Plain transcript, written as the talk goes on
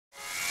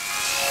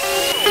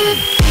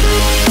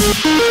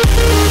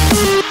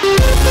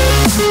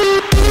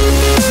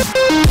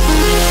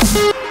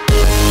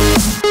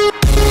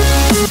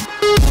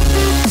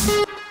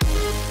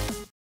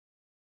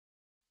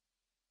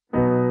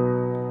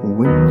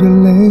your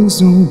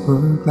legs don't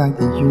work like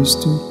they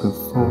used to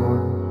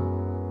before,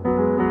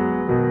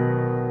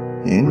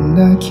 and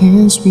I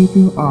can't sweep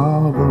you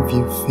off of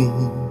your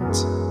feet.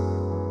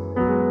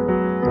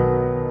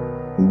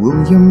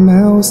 Will your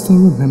mouth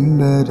still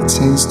remember the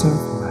taste of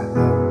my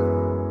love?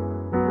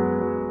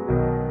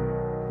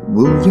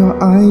 Will your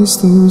eyes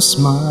still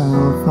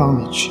smile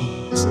from your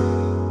cheeks?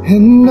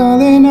 And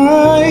darling,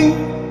 I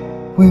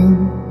will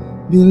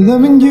be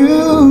loving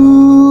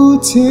you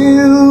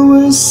till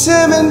we're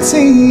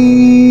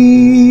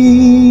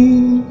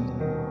 17.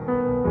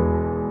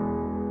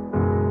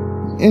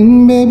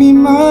 And baby,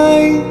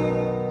 my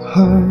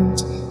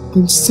heart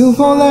could still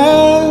fall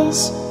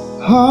as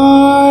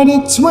hard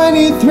at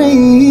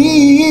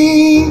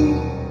 23.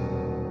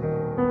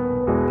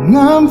 And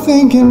I'm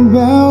thinking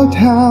about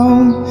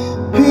how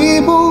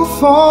people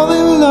fall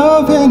in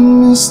love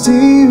in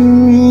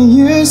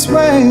mysterious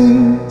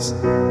ways,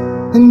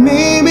 and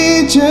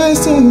maybe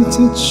just a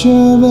touch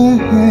of a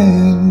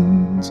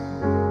hand.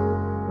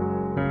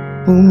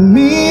 For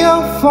me,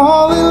 I'll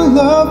fall in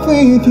love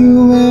with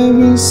you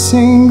every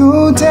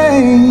single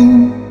day,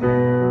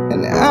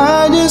 and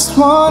I just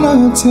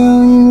wanna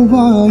tell you who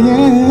I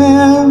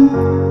am.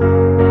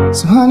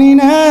 So honey,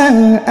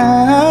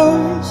 now,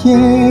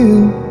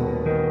 yeah,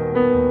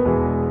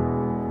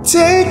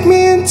 take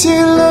me into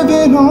your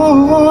loving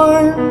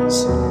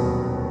arms.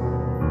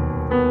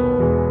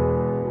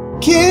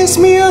 Kiss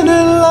me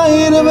under the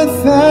light of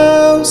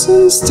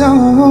 1,000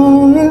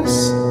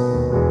 stars.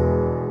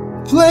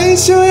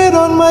 Place your head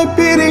on my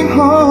beating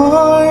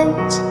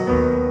heart.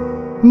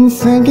 I'm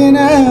thinking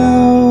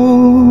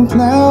out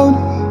loud,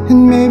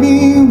 and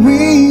maybe we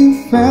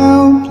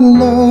found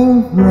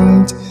love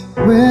right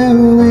where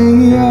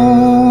we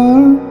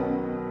are.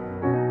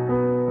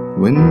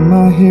 When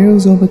my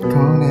hair's all but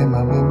gone and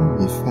my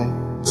memory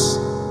fades,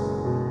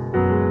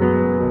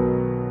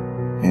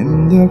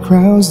 and the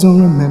crowds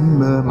don't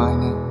remember my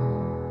name,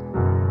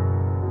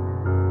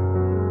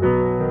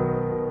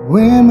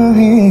 when my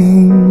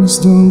hands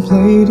don't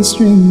play the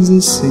strings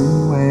the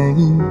same way,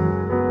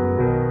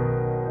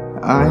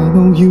 I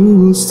know you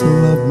will still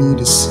love me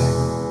the same.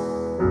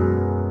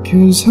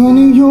 'Cause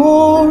honey,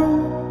 your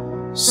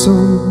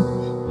soul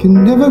can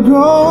never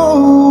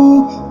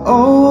grow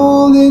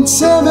old,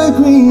 it's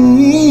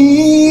evergreen.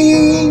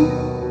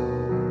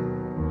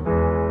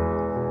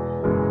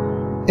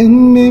 And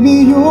maybe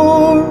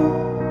your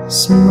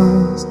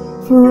smile's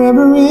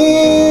forever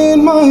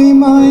in my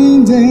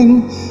mind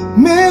and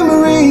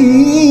memory.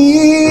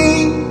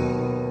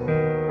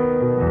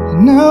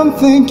 And I'm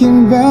thinking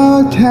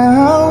about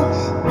how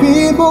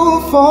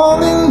people fall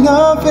in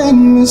love in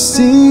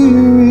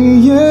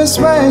mysterious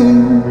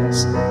ways,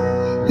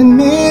 and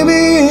maybe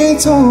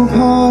it's all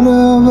part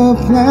of a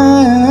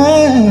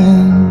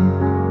plan.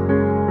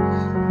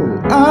 But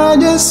I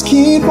just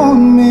keep on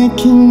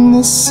making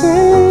the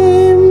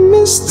same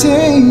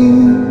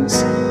mistakes,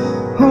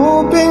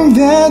 hoping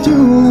that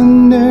you'll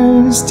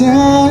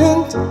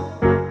understand.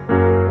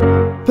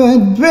 But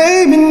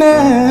baby,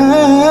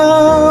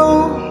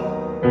 now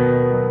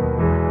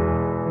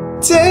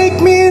take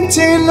me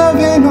into your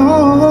loving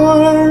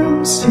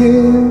arms,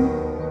 yeah.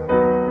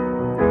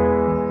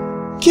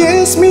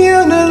 Kiss me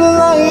under the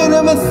light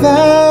of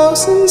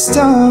 1,000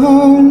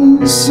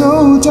 stars. So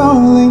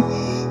darling,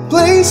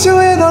 place your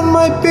head on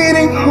my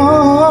beating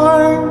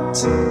heart.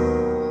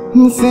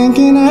 I'm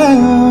thinking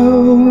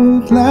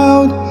out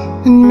loud,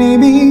 and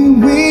maybe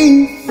we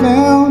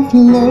found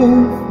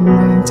love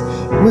right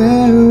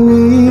where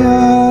we are.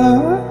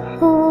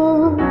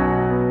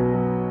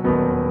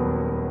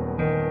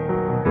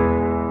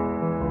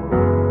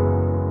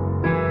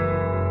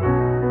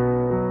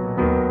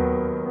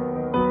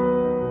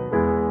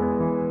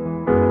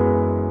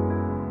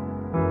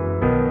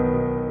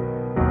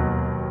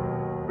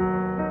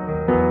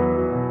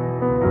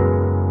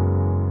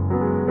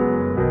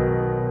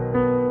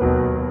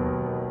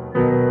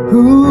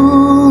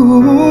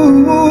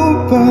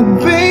 Ooh, but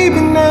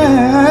baby,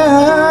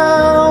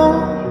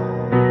 now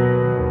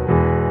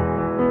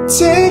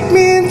take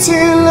me into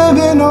your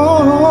loving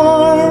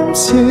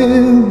arms,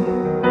 yeah.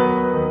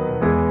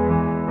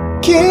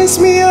 Kiss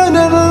me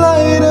under the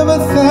light of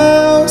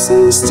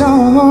 1,000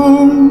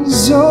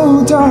 stars.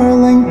 Oh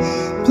darling,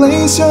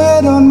 place your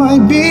head on my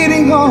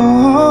beating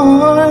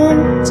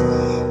heart.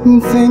 I'm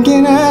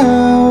thinking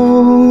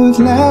out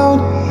loud,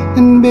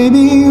 and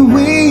baby,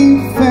 we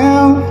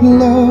found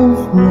love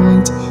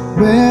right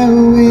where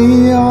we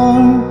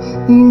are.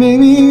 And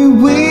baby,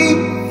 we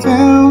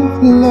found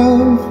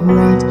love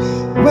right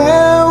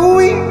where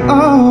we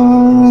are.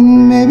 And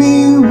maybe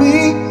we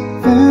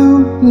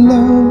found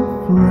love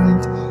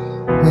right